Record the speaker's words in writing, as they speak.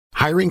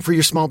Hiring for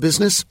your small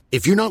business?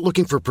 If you're not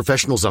looking for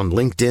professionals on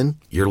LinkedIn,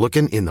 you're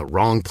looking in the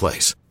wrong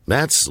place.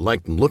 That's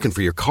like looking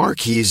for your car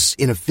keys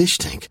in a fish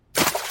tank.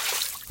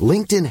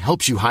 LinkedIn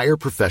helps you hire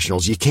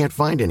professionals you can't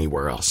find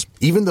anywhere else,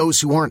 even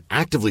those who aren't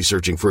actively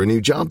searching for a new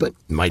job but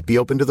might be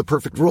open to the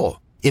perfect role.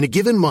 In a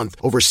given month,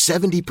 over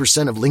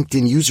 70% of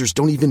LinkedIn users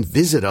don't even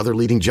visit other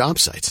leading job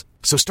sites.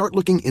 So start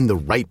looking in the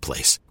right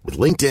place. With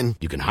LinkedIn,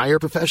 you can hire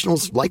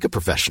professionals like a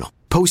professional.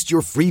 Post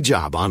your free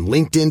job on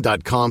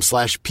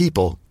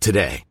linkedin.com/people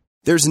today.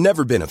 There's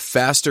never been a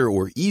faster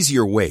or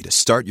easier way to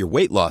start your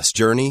weight loss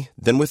journey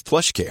than with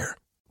PlushCare.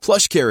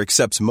 PlushCare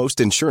accepts most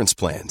insurance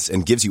plans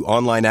and gives you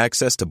online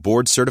access to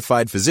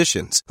board-certified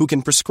physicians who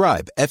can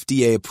prescribe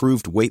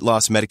FDA-approved weight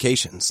loss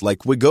medications like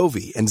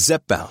Wegovy and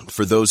Zepbound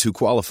for those who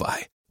qualify.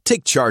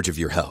 Take charge of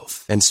your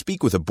health and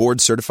speak with a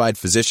board-certified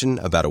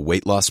physician about a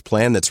weight loss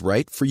plan that's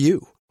right for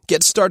you.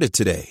 Get started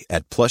today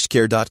at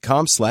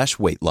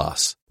plushcare.com/weight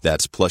loss.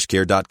 That's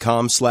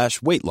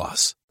plushcare.com/weight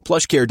loss.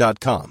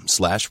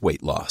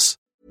 plushcare.com/weight loss.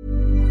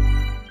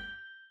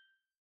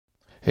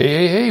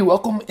 Hey,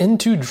 welcome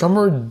into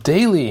Drummer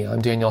Daily.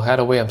 I'm Daniel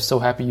Hadaway. I'm so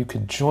happy you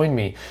could join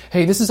me.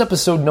 Hey, this is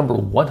episode number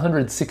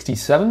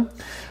 167.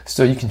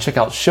 So you can check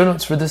out show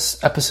notes for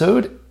this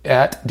episode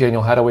at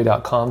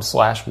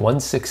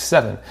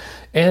danielhadaway.com/167.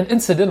 And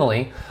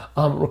incidentally,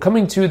 we're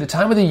coming to the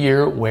time of the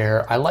year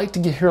where I like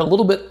to hear a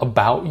little bit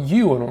about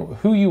you and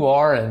who you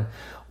are and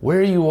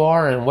where you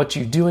are and what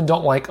you do and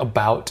don't like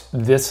about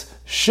this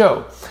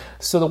show.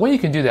 So the way you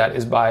can do that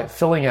is by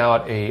filling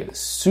out a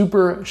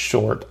super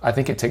short, I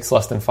think it takes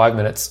less than 5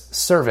 minutes,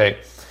 survey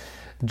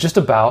just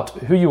about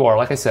who you are,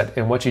 like I said,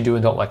 and what you do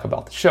and don't like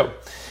about the show.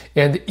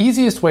 And the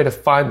easiest way to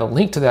find the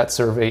link to that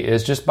survey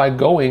is just by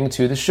going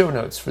to the show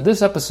notes for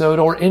this episode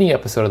or any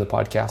episode of the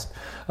podcast.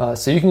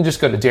 So you can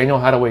just go to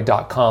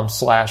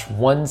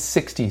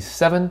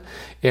danielhadaway.com/167,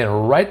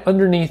 and right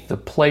underneath the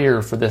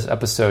player for this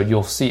episode,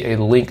 you'll see a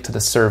link to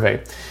the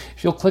survey.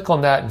 If you'll click on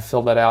that and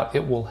fill that out,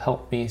 it will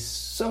help me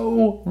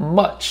so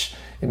much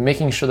in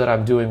making sure that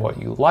I'm doing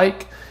what you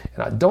like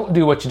and I don't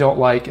do what you don't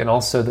like, and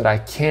also that I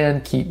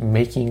can keep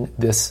making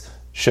this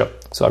show.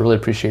 So I really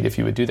appreciate it if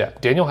you would do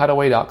that.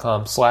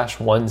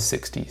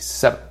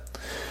 danielhadaway.com/167.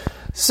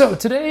 So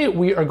today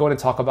we are going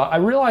to talk about, I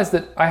realized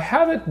that I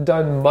haven't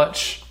done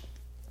much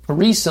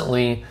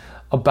recently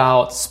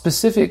about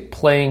specific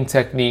playing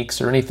techniques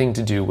or anything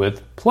to do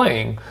with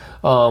playing.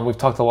 We've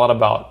talked a lot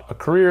about a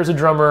career as a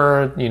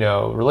drummer,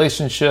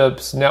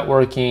 relationships,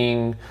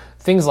 networking,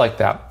 things like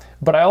that.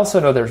 But I also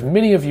know there's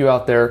many of you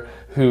out there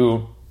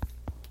who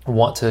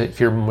want to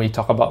hear me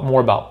talk about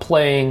more about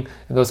playing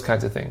and those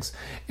kinds of things.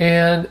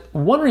 And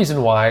one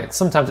reason why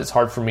sometimes it's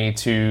hard for me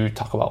to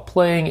talk about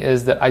playing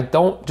is that I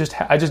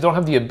just don't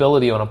have the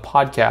ability on a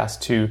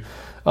podcast to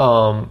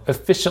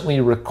efficiently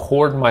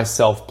record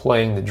myself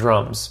playing the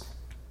drums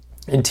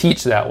and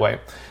teach that way.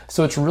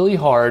 So it's really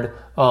hard.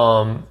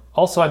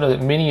 Also, I know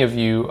that many of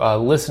you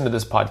listen to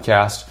this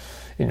podcast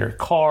in your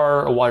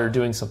car or while you're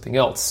doing something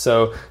else.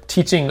 So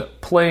teaching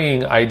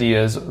playing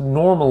ideas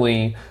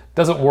normally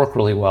doesn't work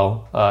really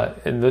well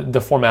in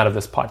the format of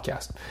this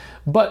podcast.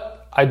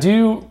 But I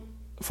do,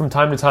 from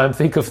time to time,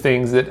 think of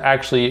things that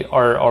actually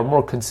are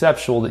more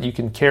conceptual that you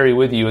can carry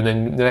with you, and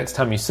then the next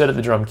time you sit at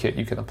the drum kit,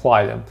 you can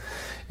apply them.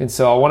 And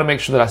so I want to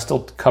make sure that I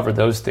still cover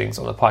those things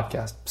on the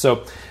podcast.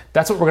 So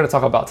that's what we're going to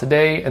talk about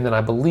today, and then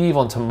I believe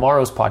on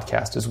tomorrow's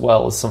podcast as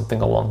well is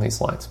something along these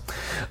lines.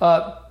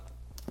 But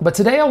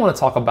today I want to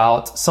talk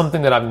about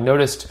something that I've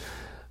noticed.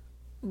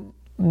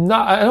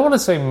 I don't want to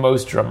say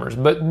most drummers,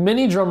 but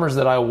many drummers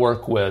that I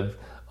work with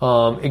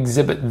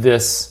exhibit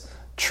this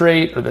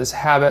trait or this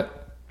habit,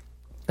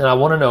 and I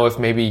want to know if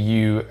maybe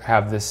you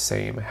have this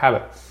same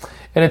habit.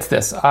 And it's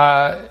this.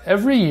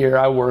 Every year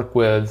I work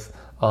with,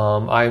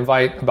 I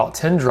invite about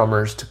 10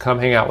 drummers to come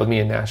hang out with me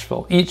in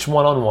Nashville, each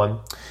one-on-one.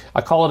 I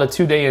call it a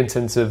 2-day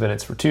intensive, and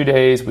it's for 2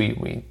 days.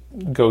 We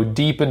go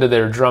deep into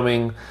their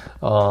drumming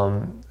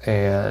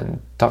and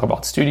talk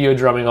about studio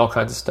drumming, all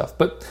kinds of stuff.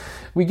 But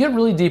we get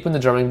really deep in the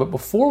drumming, but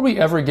before we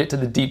ever get to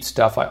the deep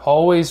stuff, I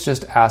always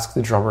just ask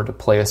the drummer to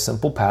play a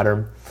simple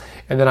pattern,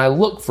 and then I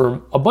look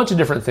for a bunch of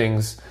different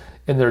things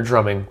in their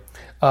drumming.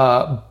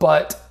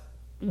 But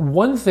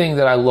one thing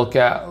that I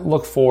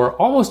look for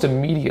almost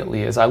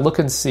immediately is I look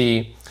and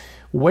see,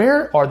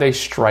 where are they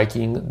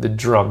striking the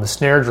drum, the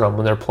snare drum,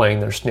 when they're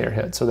playing their snare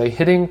hits? Are they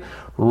hitting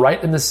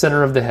right in the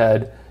center of the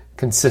head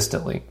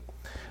consistently?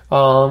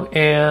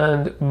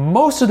 And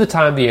most of the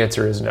time the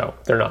answer is no,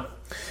 they're not.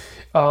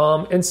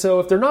 And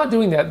so if they're not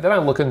doing that, then I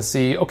look and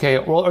see, okay,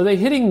 well, are they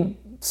hitting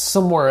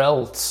somewhere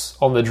else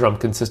on the drum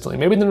consistently?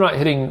 Maybe they're not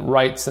hitting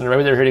right center.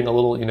 Maybe they're hitting a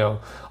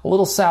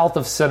little south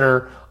of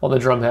center on the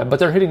drum head, but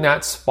they're hitting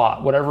that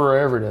spot,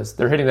 wherever it is.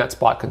 They're hitting that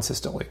spot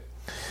consistently.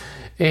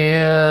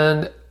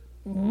 And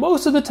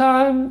most of the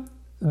time,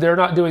 they're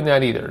not doing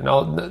that either.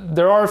 Now,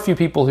 there are a few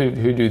people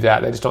who do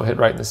that. They just don't hit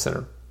right in the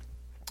center.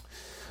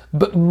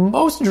 But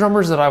most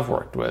drummers that I've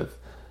worked with,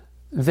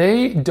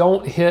 they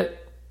don't hit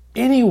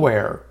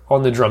anywhere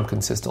on the drum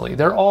consistently.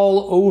 They're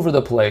all over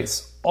the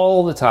place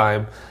all the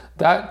time.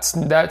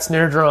 that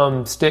snare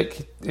drum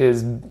stick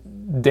is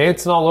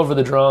dancing all over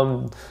the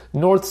drum,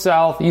 north,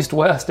 south, east,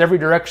 west, every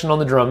direction on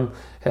the drum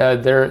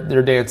head,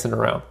 they're dancing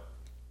around.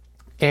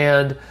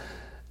 And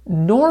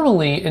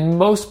normally, in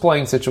most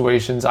playing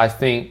situations, I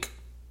think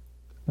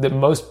that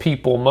most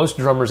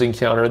drummers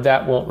encounter,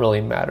 that won't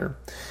really matter.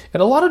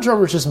 And a lot of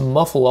drummers just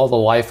muffle all the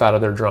life out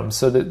of their drums,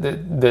 so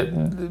that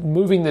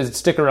moving the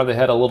stick around the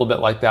head a little bit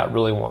like that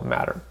really won't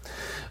matter.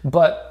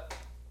 But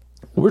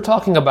we're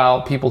talking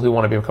about people who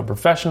want to become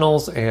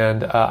professionals,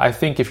 and I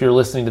think if you're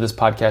listening to this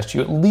podcast,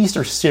 you at least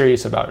are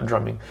serious about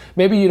drumming.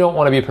 Maybe you don't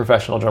want to be a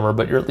professional drummer,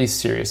 but you're at least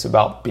serious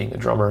about being a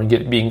drummer and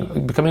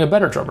becoming a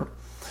better drummer.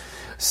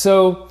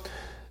 So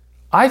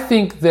I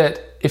think that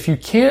if you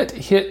can't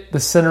hit the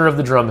center of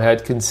the drum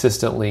head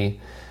consistently,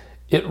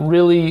 it's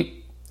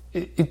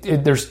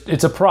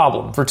a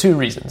problem for two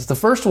reasons. The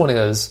first one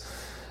is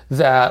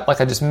that, like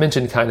I just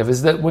mentioned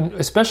is that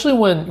especially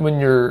when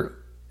your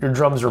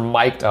drums are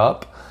mic'd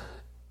up,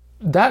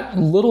 that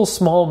little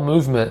small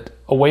movement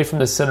away from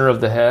the center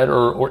of the head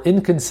or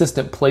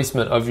inconsistent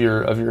placement of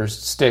your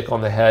stick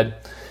on the head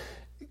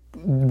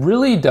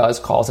really does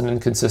cause an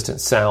inconsistent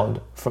sound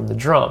from the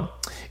drum.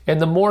 And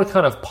the more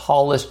kind of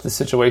polished the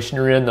situation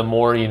you're in, the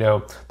more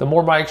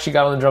mics you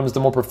got on the drums, the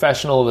more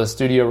professional the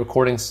studio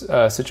recording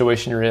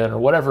situation you're in, or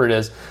whatever it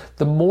is,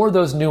 the more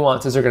those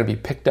nuances are going to be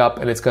picked up,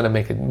 and it's going to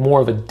make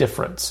more of a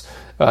difference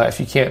if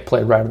you can't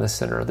play right in the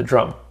center of the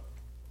drum.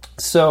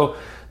 So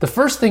the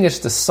first thing is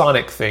the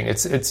sonic thing.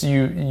 It's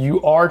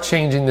you are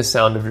changing the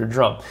sound of your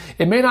drum.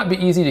 It may not be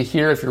easy to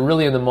hear if you're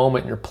really in the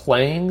moment and you're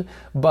playing,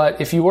 but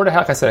if you were to,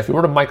 like I said, if you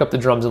were to mic up the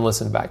drums and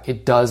listen back,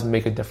 it does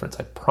make a difference.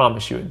 I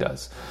promise you it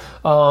does.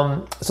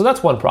 So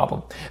that's one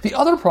problem. The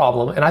other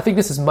problem, and I think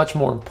this is much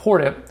more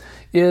important,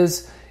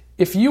 is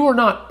if you are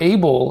not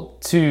able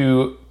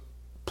to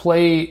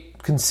play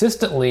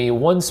consistently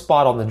one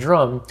spot on the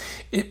drum,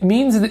 it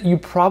means that you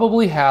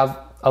probably have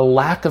a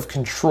lack of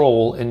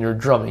control in your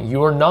drumming.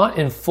 You are not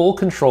in full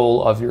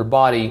control of your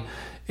body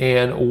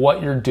and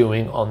what you're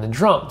doing on the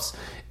drums.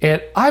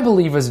 And I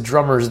believe as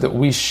drummers that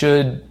we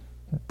should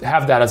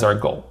have that as our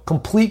goal.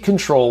 Complete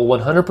control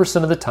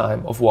 100% of the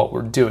time of what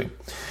we're doing.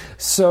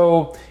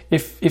 So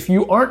if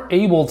you aren't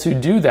able to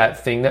do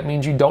that thing, that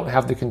means you don't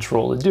have the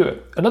control to do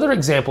it. Another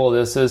example of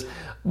this is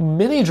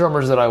many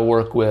drummers that I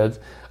work with,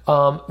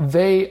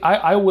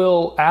 I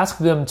will ask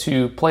them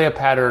to play a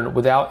pattern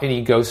without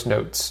any ghost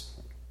notes.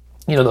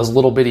 Those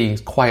little bitty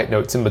quiet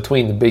notes in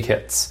between the big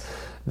hits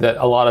that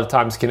a lot of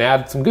times can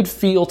add some good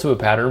feel to a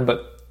pattern,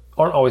 but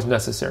aren't always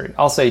necessary.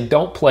 I'll say,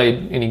 don't play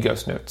any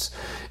ghost notes.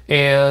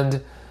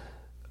 And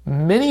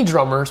many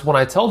drummers, when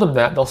I tell them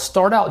that, they'll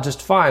start out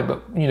just fine,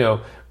 but,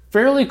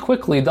 fairly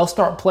quickly, they'll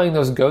start playing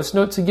those ghost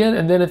notes again.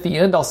 And then at the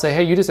end, I'll say,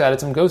 hey, you just added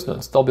some ghost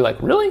notes. They'll be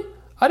like, really?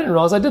 I didn't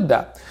realize I did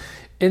that.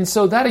 And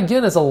so that,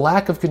 again, is a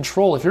lack of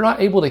control. If you're not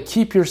able to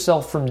keep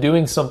yourself from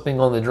doing something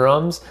on the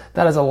drums,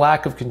 that is a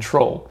lack of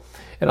control.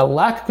 And a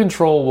lack of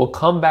control will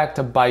come back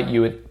to bite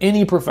you in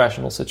any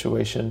professional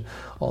situation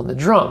on the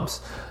drums.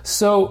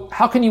 So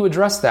how can you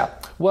address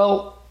that?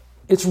 Well,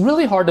 it's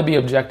really hard to be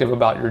objective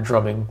about your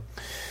drumming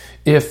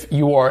if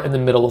you are in the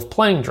middle of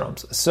playing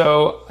drums.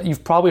 So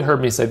you've probably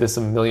heard me say this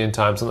a million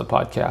times on the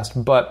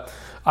podcast, but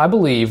I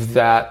believe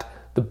that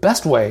the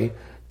best way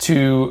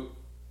to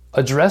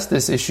address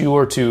this issue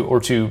or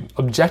to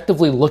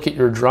objectively look at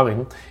your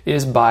drumming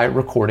is by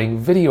recording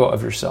video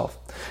of yourself.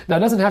 Now, it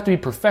doesn't have to be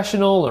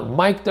professional or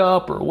mic'd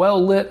up or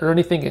well lit or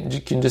anything.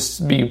 It can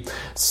just be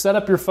set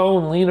up your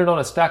phone, lean it on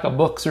a stack of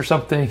books or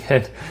something,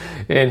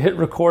 and hit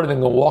record, and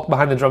then go walk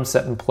behind the drum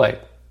set and play.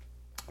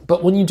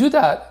 But when you do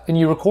that and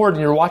you record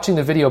and you're watching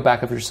the video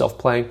back of yourself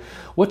playing,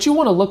 what you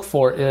want to look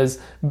for is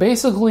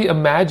basically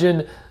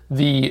imagine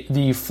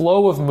the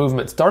flow of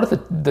movement. Start at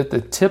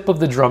the tip of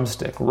the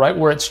drumstick, right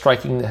where it's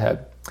striking the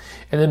head.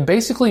 And then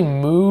basically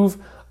move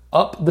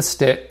up the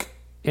stick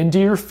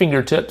into your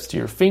fingertips, to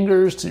your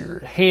fingers, to your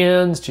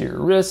hands, to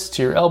your wrists,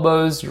 to your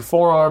elbows, your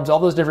forearms, all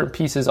those different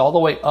pieces, all the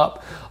way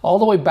up, all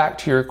the way back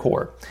to your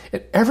core.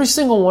 And every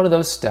single one of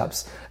those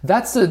steps,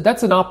 that's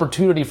an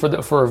opportunity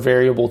for a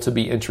variable to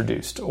be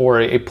introduced, or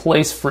a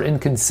place for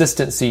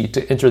inconsistency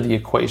to enter the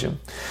equation.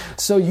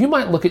 So you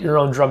might look at your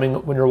own drumming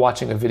when you're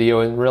watching a video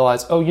and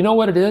realize, oh, you know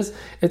what it is?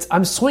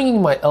 I'm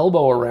swinging my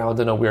elbow around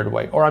in a weird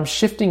way, or I'm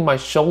shifting my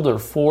shoulder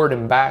forward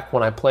and back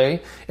when I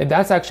play, and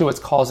that's actually what's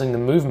causing the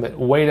movement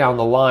way down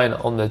the line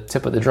on the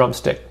tip of the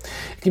drumstick.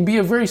 It can be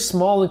a very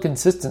small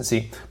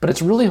inconsistency, but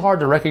it's really hard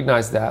to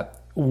recognize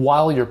that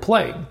while you're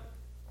playing.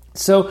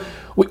 So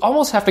we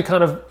almost have to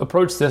kind of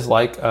approach this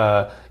like,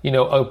 a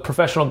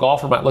professional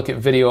golfer might look at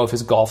video of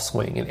his golf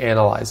swing and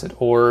analyze it,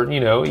 or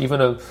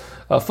even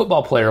a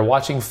football player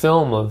watching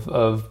film of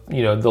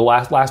the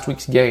last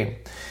week's game.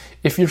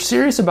 If you're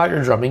serious about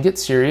your drumming, get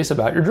serious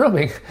about your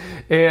drumming,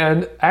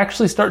 and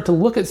actually start to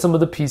look at some of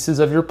the pieces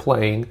of your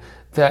playing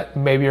that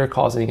maybe are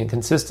causing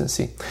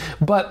inconsistency.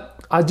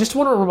 But I just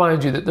want to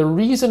remind you that the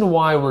reason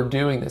why we're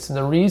doing this, and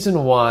the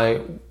reason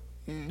why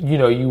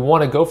you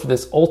want to go for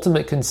this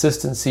ultimate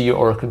consistency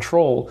or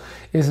control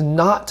is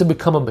not to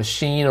become a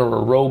machine or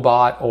a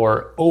robot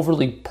or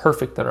overly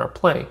perfect in our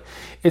playing.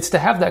 It's to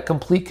have that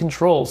complete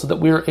control so that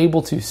we are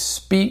able to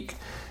speak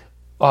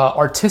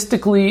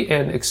artistically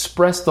and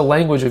express the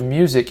language of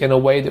music in a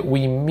way that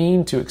we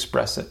mean to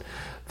express it.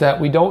 That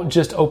we don't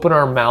just open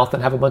our mouth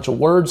and have a bunch of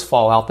words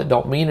fall out that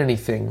don't mean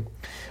anything.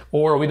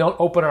 Or we don't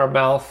open our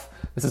mouth,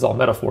 this is all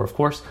metaphor of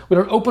course, we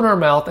don't open our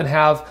mouth and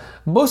have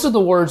most of the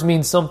words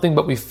mean something,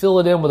 but we fill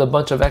it in with a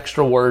bunch of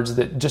extra words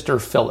that just are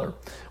filler.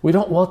 We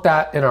don't want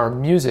that in our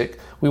music.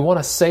 We want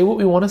to say what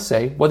we want to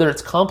say, whether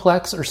it's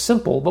complex or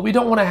simple, but we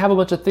don't want to have a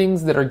bunch of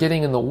things that are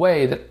getting in the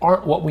way that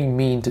aren't what we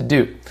mean to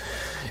do.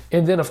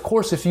 And then, of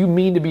course, if you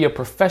mean to be a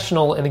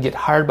professional and to get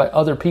hired by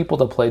other people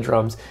to play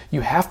drums,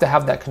 you have to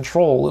have that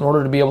control in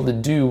order to be able to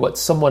do what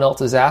someone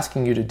else is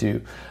asking you to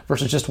do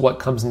versus just what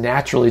comes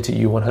naturally to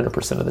you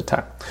 100% of the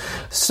time.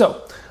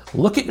 So,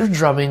 look at your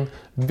drumming,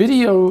 I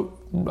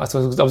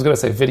was going to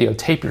say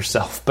videotape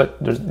yourself,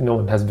 but no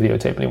one has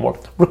videotape anymore.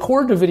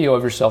 Record a video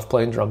of yourself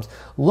playing drums.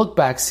 Look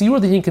back, see where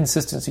the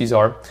inconsistencies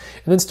are,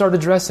 and then start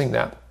addressing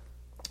that.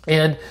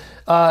 And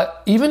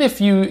even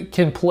if you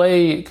can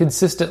play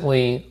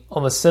consistently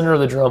on the center of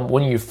the drum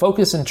when you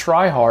focus and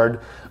try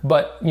hard,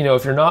 but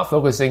if you're not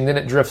focusing, then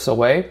it drifts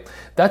away.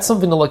 That's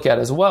something to look at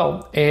as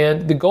well.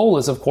 And the goal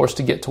is, of course,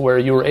 to get to where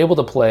you are able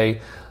to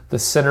play the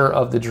center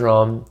of the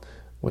drum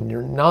when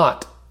you're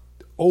not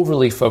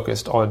overly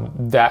focused on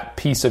that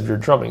piece of your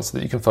drumming, so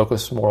that you can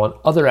focus more on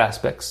other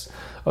aspects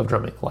of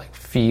drumming, like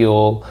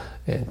feel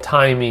and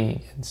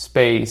timing and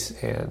space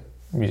and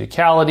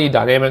musicality,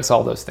 dynamics,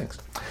 all those things.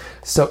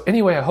 So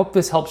anyway, I hope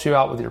this helps you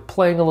out with your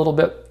playing a little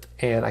bit,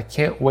 and I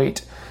can't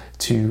wait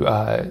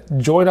to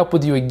join up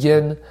with you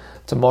again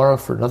tomorrow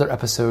for another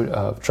episode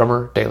of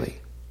Drummer Daily.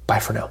 Bye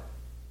for now.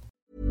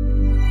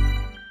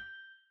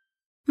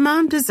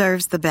 Mom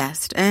deserves the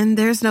best, and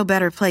there's no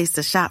better place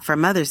to shop for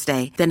Mother's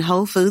Day than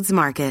Whole Foods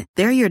Market.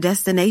 They're your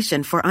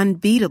destination for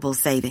unbeatable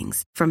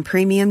savings, from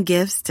premium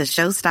gifts to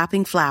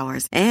show-stopping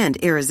flowers and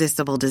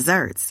irresistible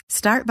desserts.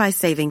 Start by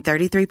saving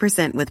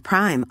 33% with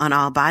Prime on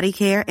all body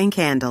care and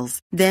candles.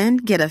 Then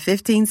get a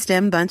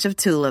 15-stem bunch of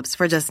tulips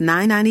for just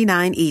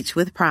 $9.99 each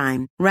with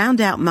Prime.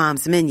 Round out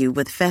Mom's menu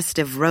with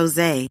festive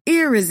rosé,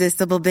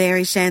 irresistible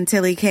berry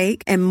chantilly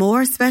cake, and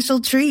more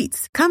special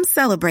treats. Come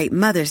celebrate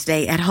Mother's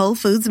Day at Whole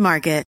Foods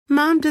Market.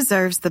 Mom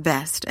deserves the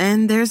best,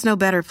 and there's no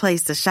better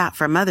place to shop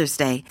for Mother's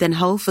Day than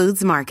Whole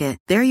Foods Market.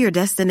 They're your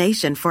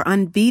destination for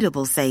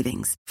unbeatable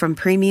savings, from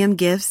premium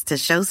gifts to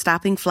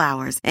show-stopping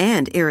flowers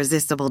and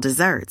irresistible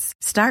desserts.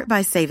 Start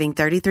by saving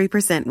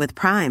 33% with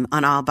Prime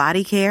on all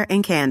body care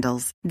and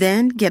candles.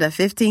 Then get a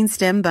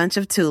 15-stem bunch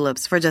of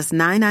tulips for just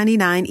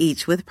 $9.99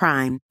 each with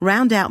Prime.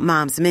 Round out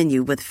Mom's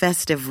menu with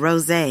festive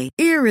rosé,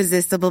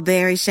 irresistible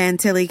berry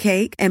chantilly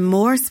cake, and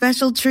more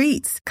special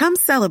treats. Come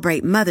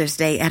celebrate Mother's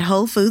Day at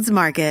Whole Foods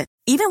Market.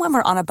 Even when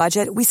we're on a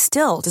budget, we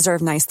still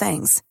deserve nice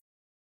things.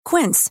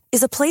 Quince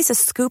is a place to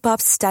scoop up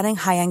stunning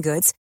high-end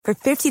goods for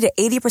 50 to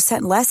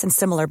 80% less than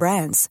similar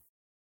brands.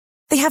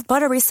 They have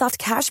buttery soft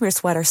cashmere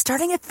sweaters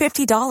starting at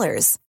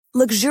 $50,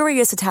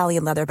 luxurious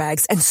Italian leather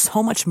bags, and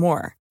so much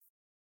more.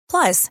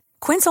 Plus,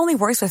 Quince only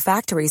works with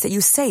factories that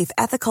use safe,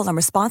 ethical, and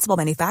responsible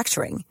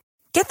manufacturing.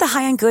 Get the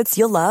high-end goods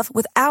you'll love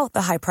without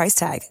the high price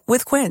tag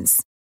with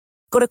Quince.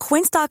 Go to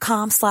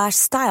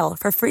quince.com/style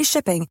for free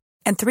shipping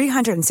and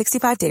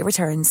 365-day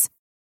returns.